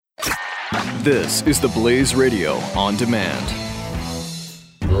This is the Blaze Radio on demand.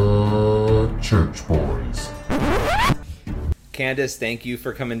 The Church Boys. Candace, thank you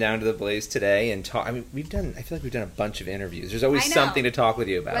for coming down to the Blaze today and talk. I mean, I feel like we've done a bunch of interviews. There's always something to talk with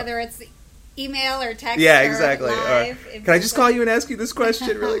you about. Whether it's email or text yeah, or exactly. live. Can I just call you and ask you this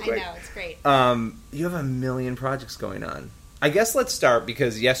question really quick? I know, it's great. You have a million projects going on. I guess let's start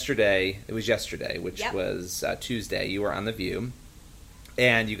because which was Tuesday, you were on The View,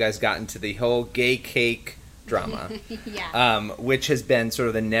 and you guys got into the whole gay cake drama, yeah. Which has been sort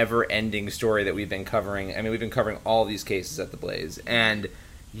of the never-ending story that we've been covering. I mean, we've been covering all these cases at the Blaze, and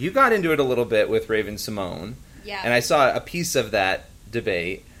you got into it a little bit with Raven Simone, and I saw a piece of that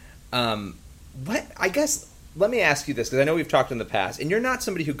debate. Let me ask you this, because I know we've talked in the past, and you're not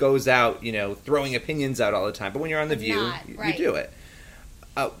somebody who goes out, throwing opinions out all the time, but when you're on The View, you do it.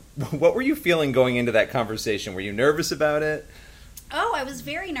 What were you feeling going into that conversation? Were you nervous about it? Oh, I was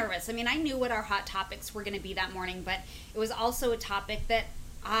very nervous. I mean, I knew what our hot topics were going to be that morning, but it was also a topic that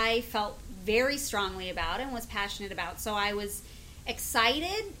I felt very strongly about and was passionate about. So I was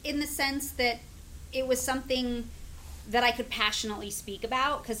excited in the sense that it was something that I could passionately speak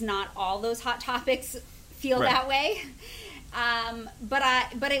about, because not all those hot topics feel that way.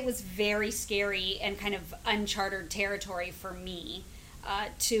 But it was very scary and kind of uncharted territory for me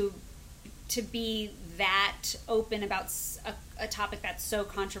to be that open about a topic that's so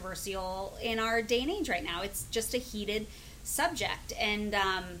controversial in our day and age right now. It's just a heated subject. And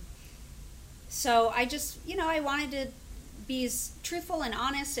so I just, I wanted to be as truthful and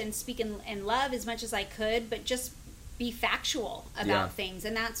honest and speak in love as much as I could, but just be factual about things.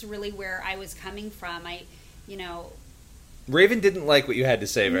 And that's really where I was coming from. Raven didn't like what you had to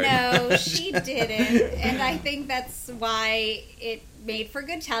say very much. No, she didn't. And I think that's why it made for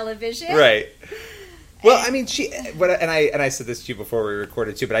good television. Right. Well, I mean, I said this to you before we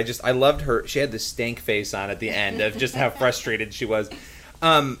recorded too, but I loved her. She had this stank face on at the end of just how frustrated she was.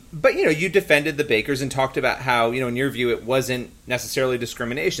 But, you defended the bakers and talked about how, in your view, it wasn't necessarily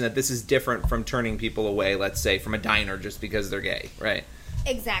discrimination, that this is different from turning people away, let's say, from a diner just because they're gay, right?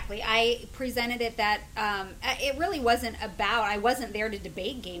 Exactly. I presented it that it really wasn't about, I wasn't there to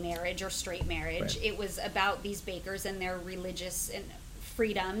debate gay marriage or straight marriage. Right. It was about these bakers and their religious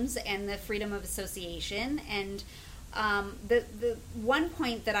freedoms and the freedom of association. And the one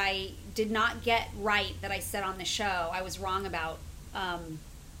point that I did not get right that I said on the show, I was wrong about,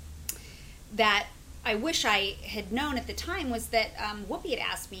 that I wish I had known at the time, was that Whoopi had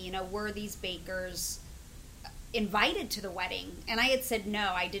asked me, were these bakers invited to the wedding? And I had said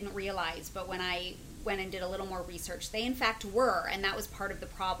no, I didn't realize. But when I went and did a little more research, they in fact were, and that was part of the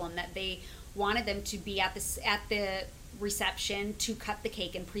problem, that they wanted them to be at the reception to cut the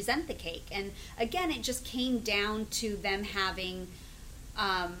cake and present the cake. And again, it just came down to them having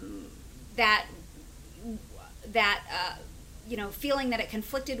feeling that it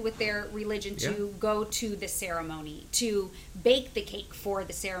conflicted with their religion to go to the ceremony, to bake the cake for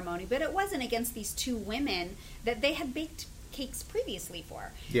the ceremony. But it wasn't against these two women that they had baked cakes previously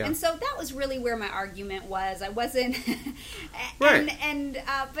for. Yeah. And so that was really where my argument was. I wasn't... Right.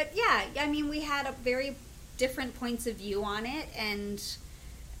 But yeah, I mean, we had a very different points of view on it, and...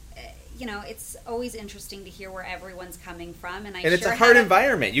 it's always interesting to hear where everyone's coming from, and it's a hard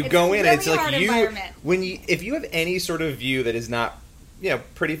environment. You go in, and it's like if you have any sort of view that is not,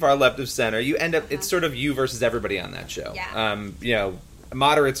 pretty far left of center, you end up it's sort of you versus everybody on that show. Yeah.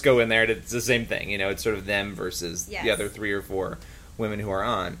 Moderates go in there, and it's the same thing. It's sort of them versus the other 3 or 4 women who are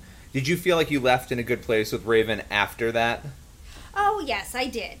on. Did you feel like you left in a good place with Raven after that? Oh, yes, I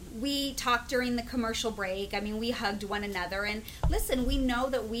did. We talked during the commercial break. I mean, we hugged one another. And listen, we know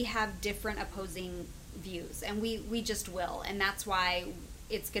that we have different opposing views, and we just will. And that's why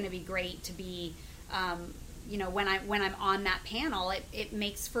it's going to be great to be, when I'm on that panel, it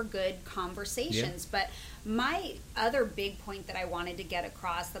makes for good conversations. Yeah. But my other big point that I wanted to get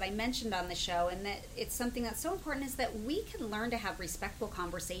across that I mentioned on the show, and that it's something that's so important, is that we can learn to have respectful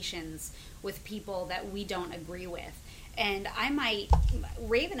conversations with people that we don't agree with. And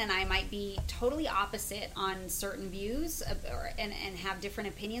Raven and I might be totally opposite on certain views and have different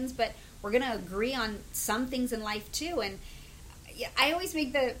opinions, but we're going to agree on some things in life too. And I always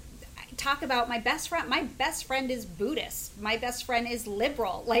talk about my best friend. My best friend is Buddhist. My best friend is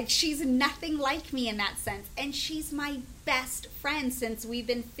liberal. Like, she's nothing like me in that sense. And she's my best friend since we've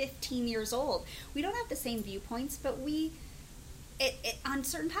been 15 years old. We don't have the same viewpoints, but we... on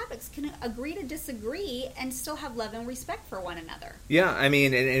certain topics can agree to disagree and still have love and respect for one another. Yeah, I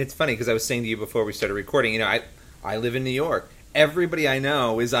mean, and it's funny because I was saying to you before we started recording, I live in New York, everybody I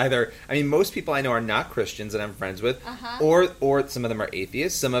know is either, I mean, most people I know are not Christians that I'm friends with, or some of them are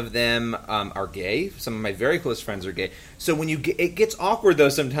atheists, some of them are gay, some of my very close friends are gay. So when it gets awkward though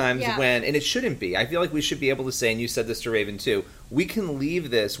sometimes when, and it shouldn't be, I feel like we should be able to say, and you said this to Raven too, we can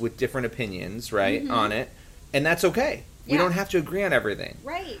leave this with different opinions, right, on it, and that's okay. We don't have to agree on everything.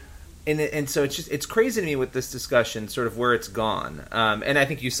 Right. And so it's crazy to me with this discussion, sort of where it's gone. And I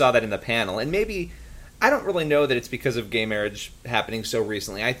think you saw that in the panel. And maybe, I don't really know that it's because of gay marriage happening so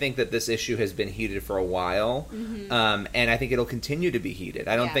recently. I think that this issue has been heated for a while. And I think it'll continue to be heated.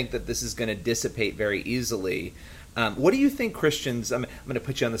 I don't think that this is going to dissipate very easily. What do you think Christians, I'm going to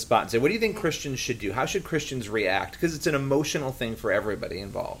put you on the spot and say, what do you think Christians should do? How should Christians react? Because it's an emotional thing for everybody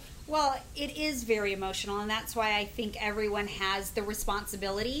involved. Well, it is very emotional, and that's why I think everyone has the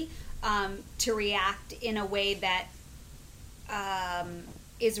responsibility to react in a way that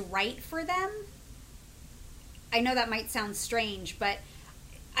is right for them. I know that might sound strange, but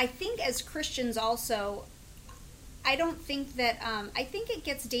I think as Christians also, I don't think that, I think it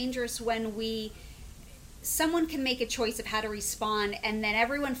gets dangerous when someone can make a choice of how to respond, and then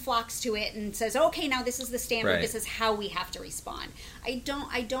everyone flocks to it and says, okay, now this is the standard, this is how we have to respond. I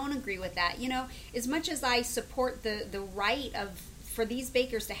don't agree with that. You know, as much as I support the right for these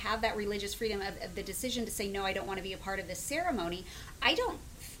bakers to have that religious freedom of the decision to say, no, I don't want to be a part of this ceremony, I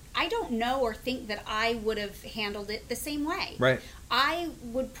don't know or think that I would have handled it the same way. Right. I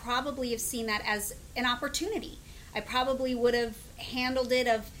would probably have seen that as an opportunity. I probably would have handled it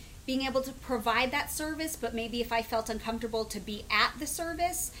of being able to provide that service, but maybe if I felt uncomfortable to be at the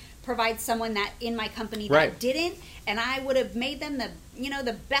service, provide someone that in my company that didn't, and I would have made them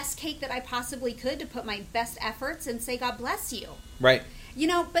the best cake that I possibly could to put my best efforts and say, God bless you. Right. You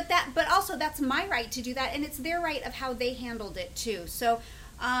know, but also that's my right to do that, and it's their right of how they handled it too. So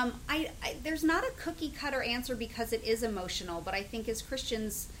there's not a cookie cutter answer because it is emotional, but I think as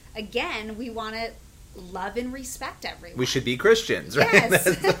Christians, again, we want to love and respect everyone. We should be Christians, right? Yes.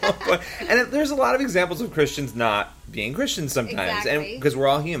 That's the whole point. And there's a lot of examples of Christians not being Christians sometimes, and because we're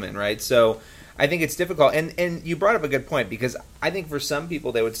all human, right? So I think it's difficult. And you brought up a good point, because I think for some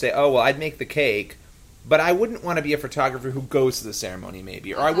people they would say, oh, well, I'd make the cake, but I wouldn't want to be a photographer who goes to the ceremony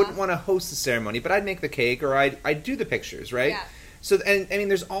maybe, or I wouldn't want to host the ceremony, but I'd make the cake, or I'd do the pictures, right? Yeah. So, and I mean,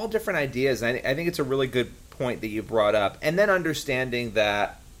 there's all different ideas, and I think it's a really good point that you brought up. And then understanding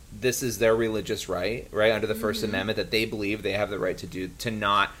that this is their religious right, under the First Amendment, that they believe they have the right to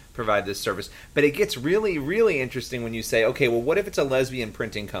not provide this service. But it gets really, really interesting when you say, okay, well, what if it's a lesbian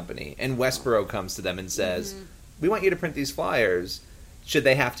printing company, and Westboro comes to them and says, we want you to print these flyers. Should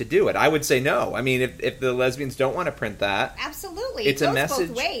they have to do it? I would say no. I mean, if the lesbians don't want to print that, absolutely, it's a message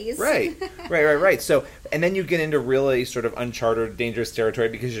both ways. Right. So, and then you get into really sort of uncharted, dangerous territory,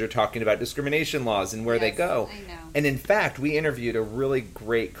 because you're talking about discrimination laws and where they go. I know. And in fact, we interviewed a really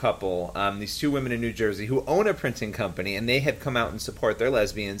great couple, these two women in New Jersey who own a printing company, and they have come out and support their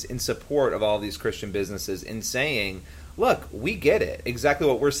lesbians in support of all these Christian businesses, in saying, look, we get it. Exactly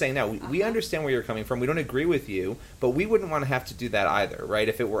what we're saying now. We understand where you're coming from. We don't agree with you, but we wouldn't want to have to do that either, right,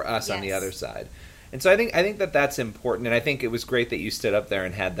 if it were us on the other side. And so I think that that's important, and I think it was great that you stood up there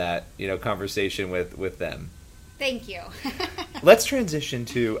and had that, conversation with them. Thank you. Let's transition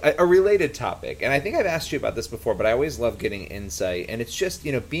to a related topic, and I think I've asked you about this before, but I always love getting insight, and it's just,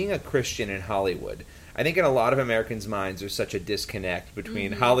 being a Christian in Hollywood. I think in a lot of Americans' minds there's such a disconnect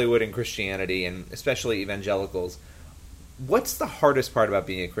between Hollywood and Christianity, and especially evangelicals. What's the hardest part about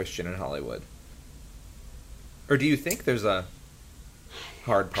being a Christian in Hollywood? Or do you think there's a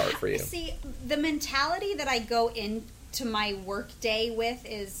hard part for you? See, the mentality that I go into my work day with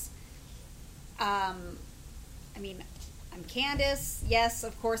is, I'm Candace. Yes,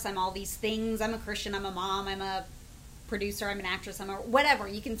 of course, I'm all these things. I'm a Christian, I'm a mom, I'm a producer, I'm an actress, I'm a whatever.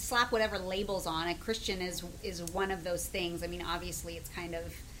 You can slap whatever labels on. A Christian is one of those things. I mean, obviously, it's kind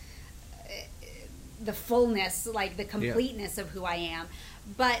of the fullness, like the completeness of who I am.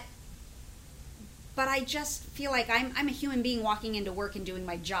 But I just feel like I'm a human being walking into work and doing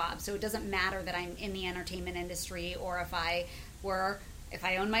my job. So it doesn't matter that I'm in the entertainment industry, or if I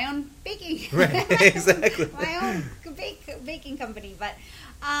own my own baking, exactly, my own baking company. But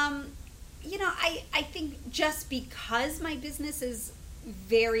I think just because my business is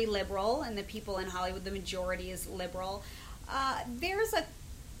very liberal, and the people in Hollywood, the majority is liberal,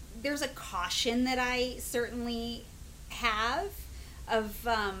 there's a caution that I certainly have of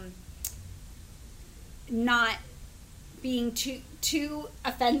not being too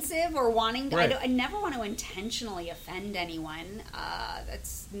offensive or wanting to. I never want to intentionally offend anyone.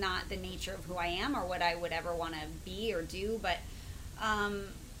 That's not the nature of who I am or what I would ever want to be or do. But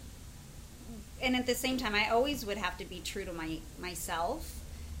and at the same time, I always would have to be true to myself.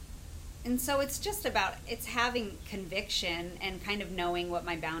 And so it's just about, it's having conviction and kind of knowing what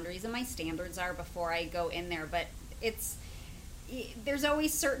my boundaries and my standards are before I go in there. But there's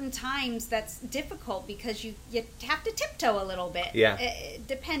always certain times that's difficult because you have to tiptoe a little bit,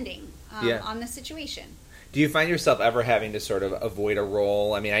 depending on the situation. Do you find yourself ever having to sort of avoid a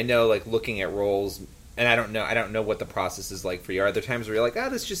role? I mean, I know, like, looking at roles, and I don't know what the process is like for you. Are there times where you're like,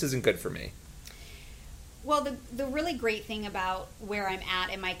 this just isn't good for me? Well, the really great thing about where I'm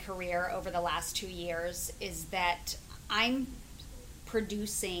at in my career over the last 2 years is that I'm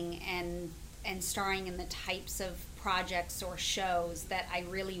producing and starring in the types of projects or shows that I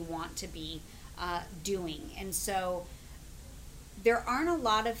really want to be doing. And so there aren't a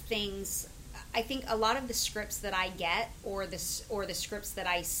lot of things. I think a lot of the scripts that I get or the scripts that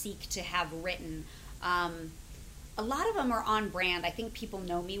I seek to have written, a lot of them are on brand. I think people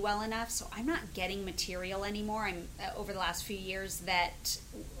know me well enough, so I'm not getting material anymore. I'm over the last few years that's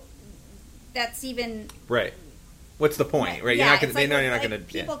even right. What's the point, right? Yeah, you're not going. They know you're not like going to.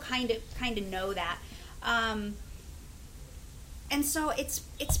 People kind of know that, and so it's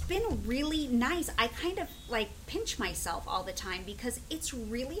been really nice. I kind of like pinch myself all the time because it's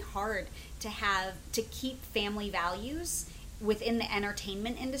really hard to keep family values within the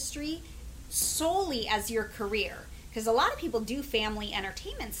entertainment industry solely as your career, because a lot of people do family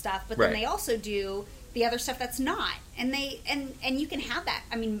entertainment stuff, but then they also do the other stuff that's not, and you can have that.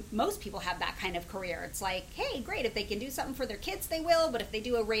 I mean, most people have that kind of career. It's like, hey, great, if they can do something for their kids, they will, but if they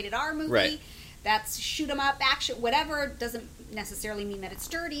do a rated R movie, that's shoot 'em up action, whatever, doesn't necessarily mean that it's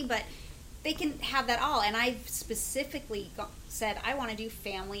dirty, but they can have that all. And I've specifically said I want to do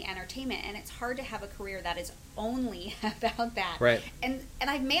family entertainment, and it's hard to have a career that is only about that. Right. And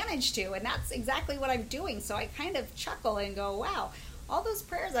I've managed to, and that's exactly what I'm doing. So I kind of chuckle and go, wow, all those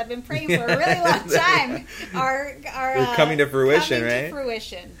prayers I've been praying for a really long time are coming to fruition, right? To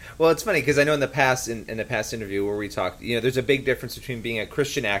fruition. Well, it's funny because I know in the past interview where we talked, there's a big difference between being a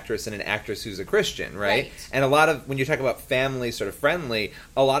Christian actress and an actress who's a Christian, right? And a lot of, when you talk about family sort of friendly,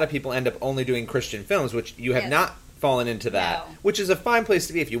 a lot of people end up only doing Christian films, which you have not fallen into that, which is a fine place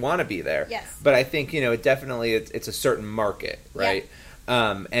to be if you want to be there. Yes. But I think, it definitely, it's a certain market, right?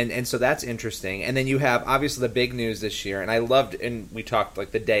 And so that's interesting. And then you have obviously the big news this year, and I loved, and we talked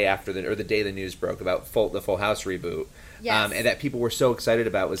like the day after the day the news broke about the Full House reboot. Yes. And that people were so excited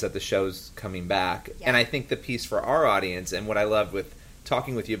about was that the show's coming back. Yeah. And I think the piece for our audience, and what I loved with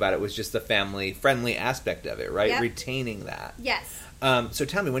talking with you about it, was just the family friendly aspect of it, right? Yep. Retaining that. Yes. So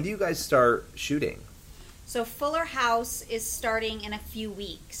tell me, when do you guys start shooting? So Fuller House is starting in a few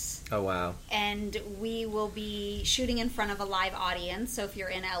weeks. Oh, wow. And we will be shooting in front of a live audience. So if you're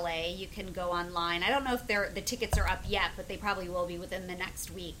in LA, you can go online. I don't know if the tickets are up yet, but they probably will be within the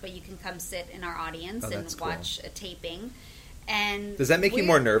next week. But you can come sit in our audience and watch a taping. And does that make you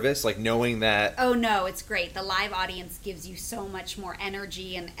more nervous, like knowing that? Oh, no, it's great. The live audience gives you so much more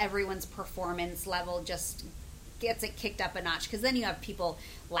energy, and everyone's performance level just gets it kicked up a notch, because then you have people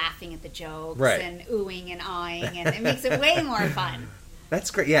laughing at the jokes and oohing and awing, and it makes it way more fun.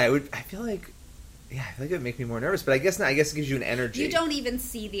 That's great. Yeah, I feel like it would make me more nervous, but I guess not. I guess it gives you an energy. You don't even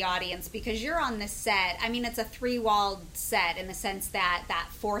see the audience because you're on the set. I mean, it's a 3-walled set in the sense that that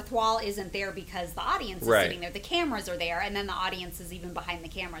fourth wall isn't there because the audience is sitting there. The cameras are there, and then the audience is even behind the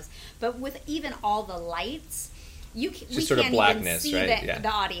cameras. But with even all the lights, we can't even see the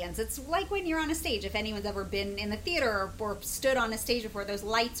audience. It's like when you're on a stage. If anyone's ever been in the theater or stood on a stage before, those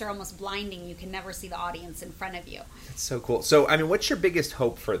lights are almost blinding. You can never see the audience in front of you. That's so cool. So, I mean, what's your biggest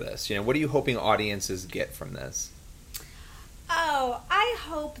hope for this? What are you hoping audiences get from this? Oh, I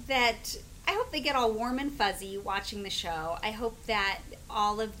hope they get all warm and fuzzy watching the show. I hope that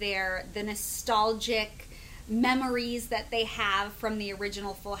all of the nostalgic memories that they have from the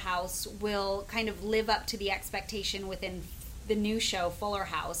original Full House will kind of live up to the expectation within the new show, Fuller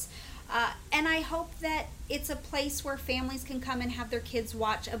House. And I hope that it's a place where families can come and have their kids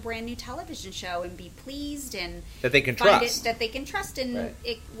watch a brand new television show and be pleased, and that they can trust. And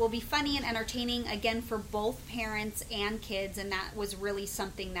it will be funny and entertaining, again, for both parents and kids. And that was really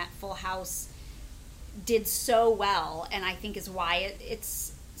something that Full House did so well, and I think is why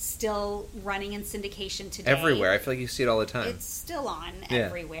it's still running in syndication today. Everywhere. I feel like you see it all the time. It's still on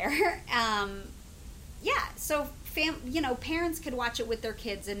everywhere. So parents could watch it with their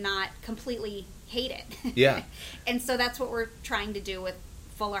kids and not completely hate it. Yeah. And so that's what we're trying to do with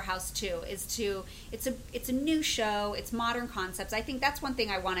Fuller House 2, it's a new show, it's modern concepts. I think that's one thing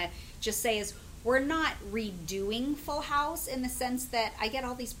I want to just say is we're not redoing Full House in the sense that I get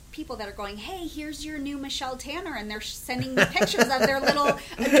all these people that are going, hey, here's your new Michelle Tanner, and they're sending me pictures of their little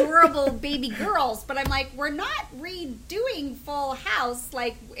adorable baby girls. But I'm like, we're not redoing Full House.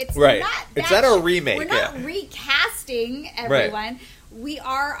 Like, it's right. not that. It's not a remake. We're not recasting everyone. Right. We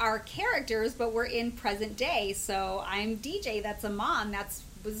are our characters, but we're in present day. So I'm DJ, that's a mom,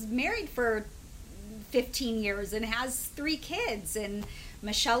 was married for 15 years and has 3 kids, and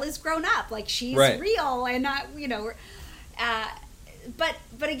Michelle is grown up, like she's right. real, and not, but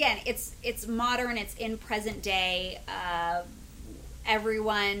again, it's modern, it's in present day.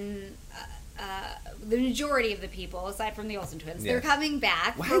 Everyone, the majority of the people, aside from the Olsen twins, they're coming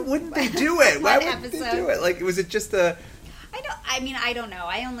back. Why wouldn't they do it? Why wouldn't they do it? Like, was it just a? I don't know.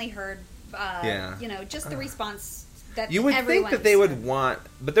 I only heard, just the response. That you would think that they would want,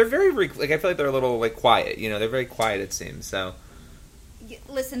 but they're very I feel like they're a little like quiet. They're very quiet. It seems so.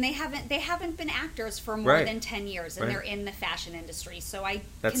 Listen, they haven't been actors for more right. than 10 years, and right. they're in the fashion industry. So I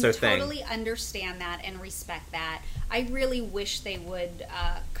can totally understand that and respect that. I really wish they would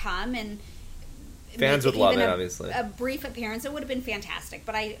come, and fans would love it. Obviously, a brief appearance, it would have been fantastic.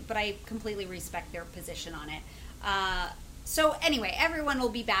 But I completely respect their position on it. So anyway, everyone will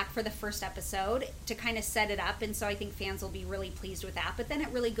be back for the first episode to kind of set it up, and so I think fans will be really pleased with that. But then it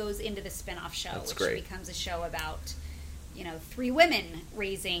really goes into the spin-off show, which becomes a show about, 3 women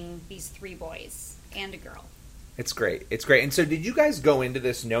raising these 3 boys and a girl. It's great. It's great. And so did you guys go into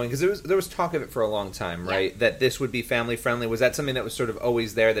this knowing, because there was talk of it for a long time, right, that this would be family friendly? Was that something that was sort of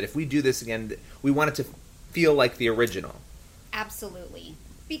always there, that if we do this again, we want it to feel like the original? Absolutely.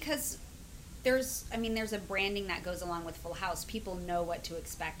 Because there's a branding that goes along with Full House. People know what to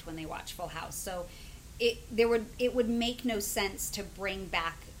expect when they watch Full House. So it would make no sense to bring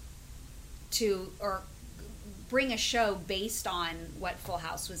a show based on what Full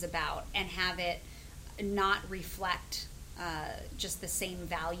House was about and have it not reflect just the same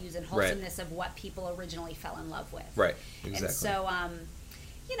values and wholesomeness right. of what people originally fell in love with. Right, exactly. And so,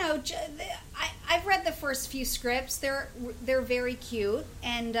 I've read the first few scripts. They're very cute,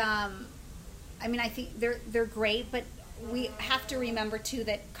 and I think they're great, but we have to remember, too,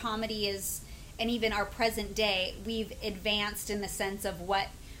 that comedy is, and even our present day, we've advanced in the sense of what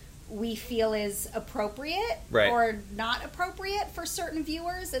we feel is appropriate right. or not appropriate for certain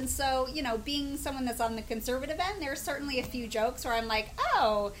viewers. And so, being someone that's on the conservative end, there's certainly a few jokes where I'm like,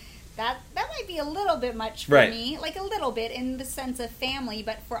 oh, that might be a little bit much for right. me, like a little bit in the sense of family.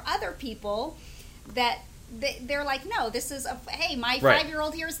 But for other people, that they're like, no, this is hey, my right.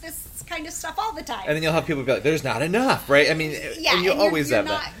 5-year-old hears this kind of stuff all the time. And then you'll have people be like, there's not enough, right? I mean, yeah, and you'll always have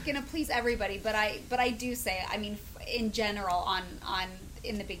that. You're not going to please everybody, but I do say, in general, on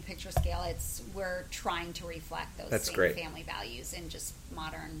in the big picture scale, we're trying to reflect those same family values in just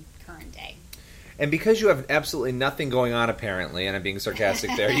modern, current day. And because you have absolutely nothing going on, apparently, and I'm being sarcastic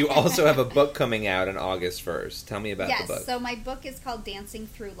there, you also have a book coming out on August 1st. Tell me about the book. Yes, so my book is called Dancing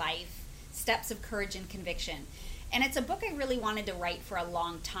Through Life, Steps of Courage and Conviction. And it's a book I really wanted to write for a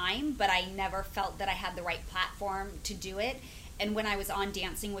long time, but I never felt that I had the right platform to do it. And when I was on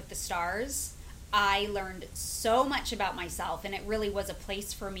Dancing with the Stars, I learned so much about myself, and it really was a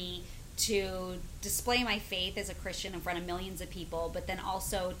place for me to display my faith as a Christian in front of millions of people, but then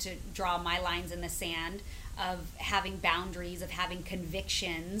also to draw my lines in the sand of having boundaries, of having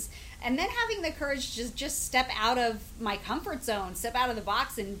convictions, and then having the courage to just step out of my comfort zone, step out of the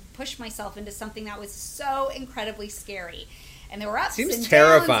box, and push myself into something that was so incredibly scary. And there were ups and downs. Seems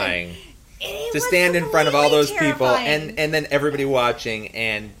terrifying. To stand in front of all those people and then everybody watching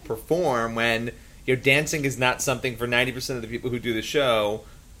and perform when dancing is not something for 90% of the people who do the show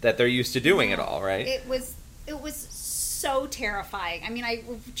that they're used to doing at all, right? It was so terrifying. I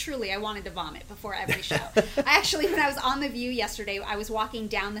wanted to vomit before every show. Actually, when I was on The View yesterday, I was walking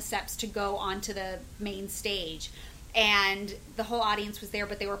down the steps to go onto the main stage, and the whole audience was there,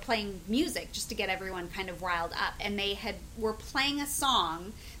 but they were playing music just to get everyone kind of riled up, and were playing a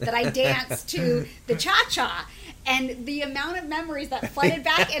song that I danced to, the cha-cha, and the amount of memories that flooded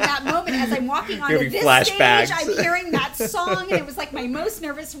back in that moment as I'm walking onto this flashbacks. Stage, I'm hearing that song, and it was like my most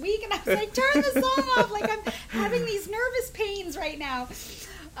nervous week, and I was like, turn the song off, like I'm having these nervous pains right now.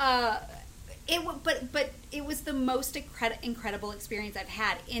 But it was the most incredible experience I've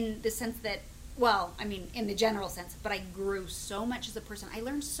had, in the sense that, in the general sense, but I grew so much as a person. I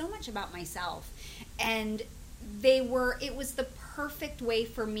learned so much about myself, and it was the perfect way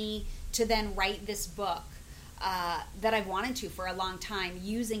for me to then write this book that I've wanted to for a long time,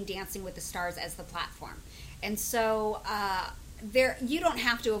 using Dancing with the Stars as the platform. And so you don't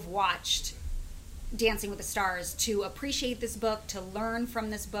have to have watched Dancing with the Stars to appreciate this book, to learn from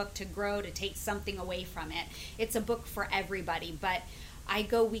this book, to grow, to take something away from it. It's a book for everybody, but I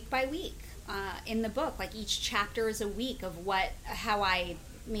go week by week in the book. Like each chapter is a week of how I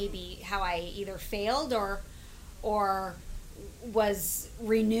either failed or was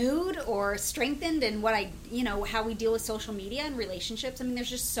renewed or strengthened, and how we deal with social media and relationships. I mean, there's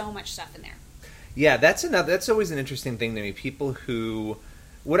just so much stuff in there. Yeah, that's always an interesting thing to me. People who,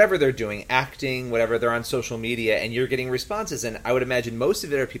 whatever they're doing, acting, whatever, they're on social media and you're getting responses, and I would imagine most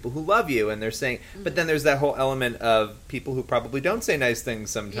of it are people who love you and they're saying, but then there's that whole element of people who probably don't say nice things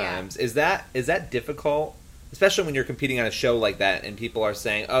sometimes. Yeah. Is that difficult? Especially when you're competing on a show like that and people are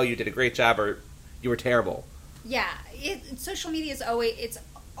saying, oh, you did a great job or you were terrible. Yeah, social media is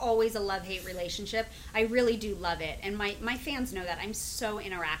always a love-hate relationship. I really do love it, and my fans know that. I'm so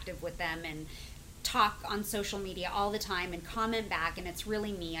interactive with them and talk on social media all the time and comment back, and it's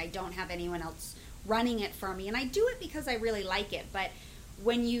really me. I don't have anyone else running it for me, and I do it because I really like it. But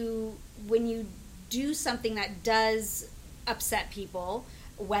when you do something that does upset people,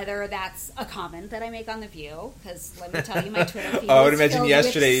 whether that's a comment that I make on The View, because let me tell you, my Twitter feed I would imagine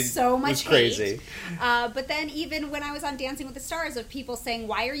yesterday so much was crazy. Hate. But then even when I was on Dancing with the Stars, of people saying,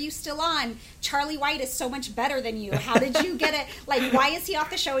 why are you still on? Charlie White is so much better than you. How did you get it? Like, why is he off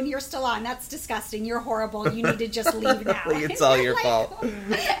the show and you're still on? That's disgusting. You're horrible. You need to just leave now. It's all your fault.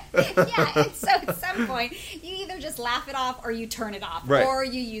 Yeah, and so at some point, you either just laugh it off or you turn it off. Right. Or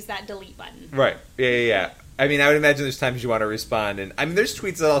you use that delete button. Right. Yeah. I mean, I would imagine there's times you want to respond, and I mean, there's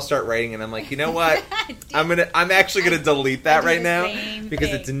tweets that I'll start writing, and I'm like, you know what? I'm actually gonna delete that right now because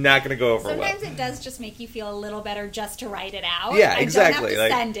it's not gonna go over well. Sometimes it does just make you feel a little better just to write it out. Yeah, exactly. I don't have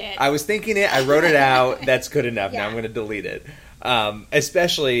to send it. I was thinking it, I wrote it out. That's good enough. Yeah. Now I'm gonna delete it.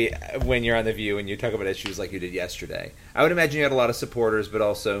 Especially when you're on The View and you talk about issues like you did yesterday. I would imagine you had a lot of supporters, but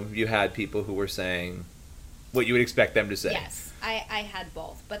also you had people who were saying what you would expect them to say. Yes, I had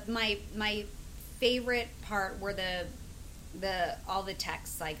both, but my favorite part were all the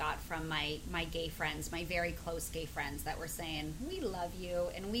texts I got from my gay friends, my very close gay friends, that were saying, we love you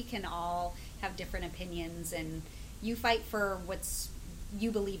and we can all have different opinions, and you fight for what's you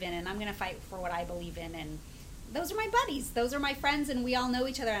believe in and I'm going to fight for what I believe in, and those are my buddies, those are my friends, and we all know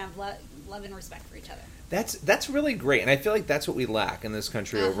each other and have love and respect for each other. That's really great, and I feel like that's what we lack in this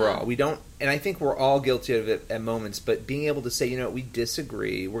country overall. We don't, and I think we're all guilty of it at moments, but being able to say, you know what, we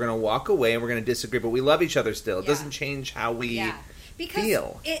disagree, we're going to walk away and we're going to disagree, but we love each other still. It doesn't change how we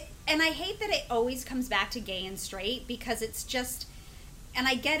feel. And I hate that it always comes back to gay and straight, because it's just, and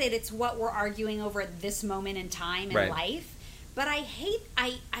I get it, it's what we're arguing over at this moment in time in life, but I hate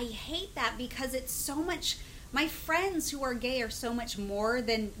that, because it's so much. My friends who are gay are so much more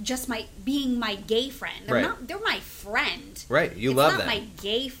than just being my gay friend. They're my friend. Right. You love them. It's not my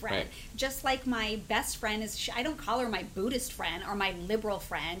gay friend. Right. Just like my best friend is, I don't call her my Buddhist friend or my liberal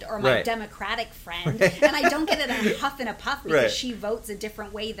friend or my Democratic friend. And I don't get it in a huff and a puff because she votes a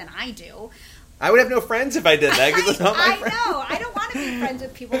different way than I do. I would have no friends if I did that, because it's not my friend. I know. I don't want to be friends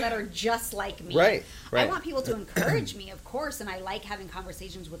with people that are just like me. Right. I want people to encourage me, of course, and I like having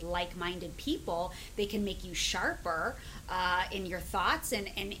conversations with like-minded people. They can make you sharper in your thoughts and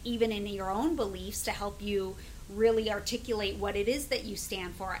even in your own beliefs, to help you really articulate what it is that you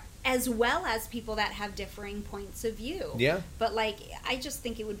stand for, as well as people that have differing points of view. Yeah. But, I just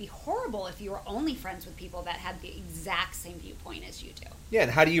think it would be horrible if you were only friends with people that had the exact same viewpoint as you do. Yeah,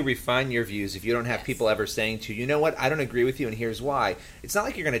 and how do you refine your views if you don't have people ever saying to you, you know what, I don't agree with you and here's why. It's not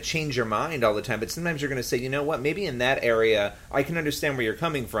like you're going to change your mind all the time, but sometimes you're going to say, you know what, maybe in that area I can understand where you're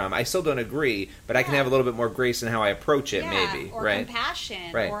coming from. I still don't agree, but I can have a little bit more grace in how I approach it, maybe. Or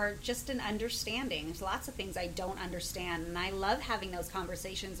compassion, or just an understanding. There's lots of things I don't understand, and I love having those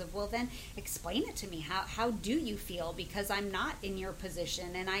conversations of, well, then explain it to me. How do you feel? Because I'm not in your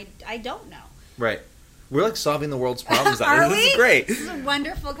position, and I don't know. Right. We're solving the world's problems. Are we? This is great. This is a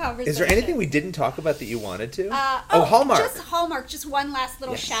wonderful conversation. Is there anything we didn't talk about that you wanted to? Hallmark. Just Hallmark. Just one last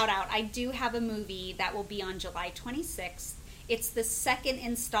little shout out. I do have a movie that will be on July 26th. It's the second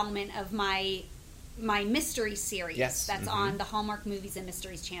installment of my mystery series that's on the Hallmark Movies and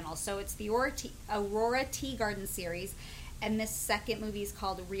Mysteries channel. So it's the Aurora Tea Garden series. And this second movie is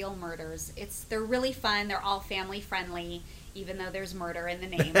called Real Murders. They're really fun. They're all family friendly, even though there's murder in the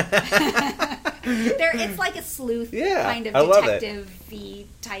name. It's like a sleuth kind of detective-y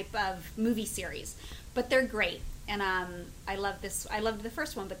type of movie series. But they're great. And I love this. I loved the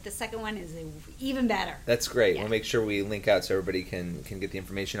first one, but the second one is even better. That's great. We'll make sure we link out so everybody can get the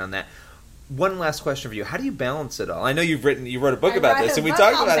information on that. One last question for you. How do you balance it all? I know you wrote a book about this, and we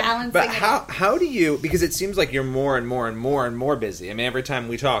talked about it. But how do you, because it seems like you're more and more and more and more busy. I mean, every time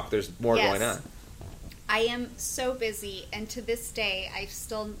we talk, there's more going on. I am so busy, and to this day, I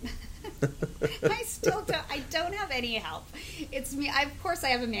still don't have any help. It's me. Of course, I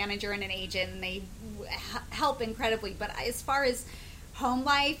have a manager and an agent, and they help incredibly. But as far as home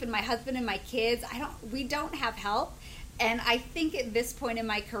life and my husband and my kids, we don't have help. And I think at this point in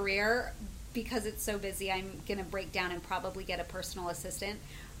my career, because it's so busy, I'm going to break down and probably get a personal assistant.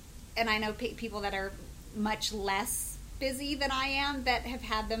 And I know people that are much less busy than I am that have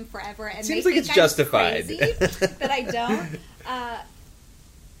had them forever, and seems they like think it's justified. I'm crazy that I don't.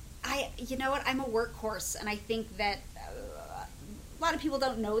 You know what? I'm a workhorse, and I think that a lot of people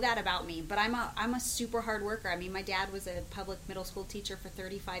don't know that about me. But I'm a super hard worker. I mean, my dad was a public middle school teacher for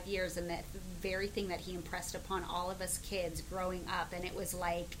 35 years, and that very thing that he impressed upon all of us kids growing up, and it was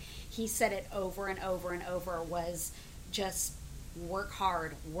like he said it over and over and over, was just work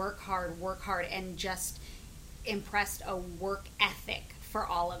hard, work hard, work hard, and just impressed a work ethic for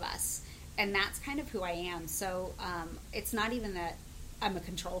all of us. And that's kind of who I am. So it's not even that I'm a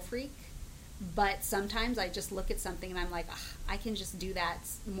control freak, but sometimes I just look at something and I'm like, I can just do that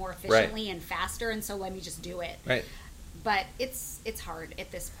more efficiently and faster, and so let me just do it. Right. But it's hard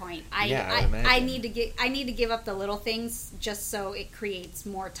at this point. I need to give up the little things just so it creates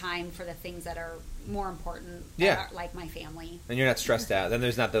more time for the things that are more important, like my family. And you're not stressed out. Then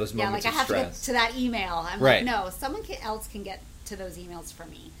there's not those moments of stress. I have to get to that email. I'm like, no, someone else can get to those emails for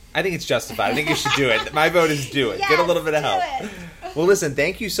me. I think it's justified. I think you should do it. My vote is do it. Yes, get a little bit of help. Well, listen,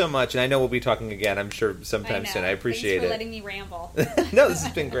 thank you so much. And I know we'll be talking again, I'm sure, sometime soon. I appreciate it. Thanks for letting me ramble. No, this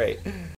has been great.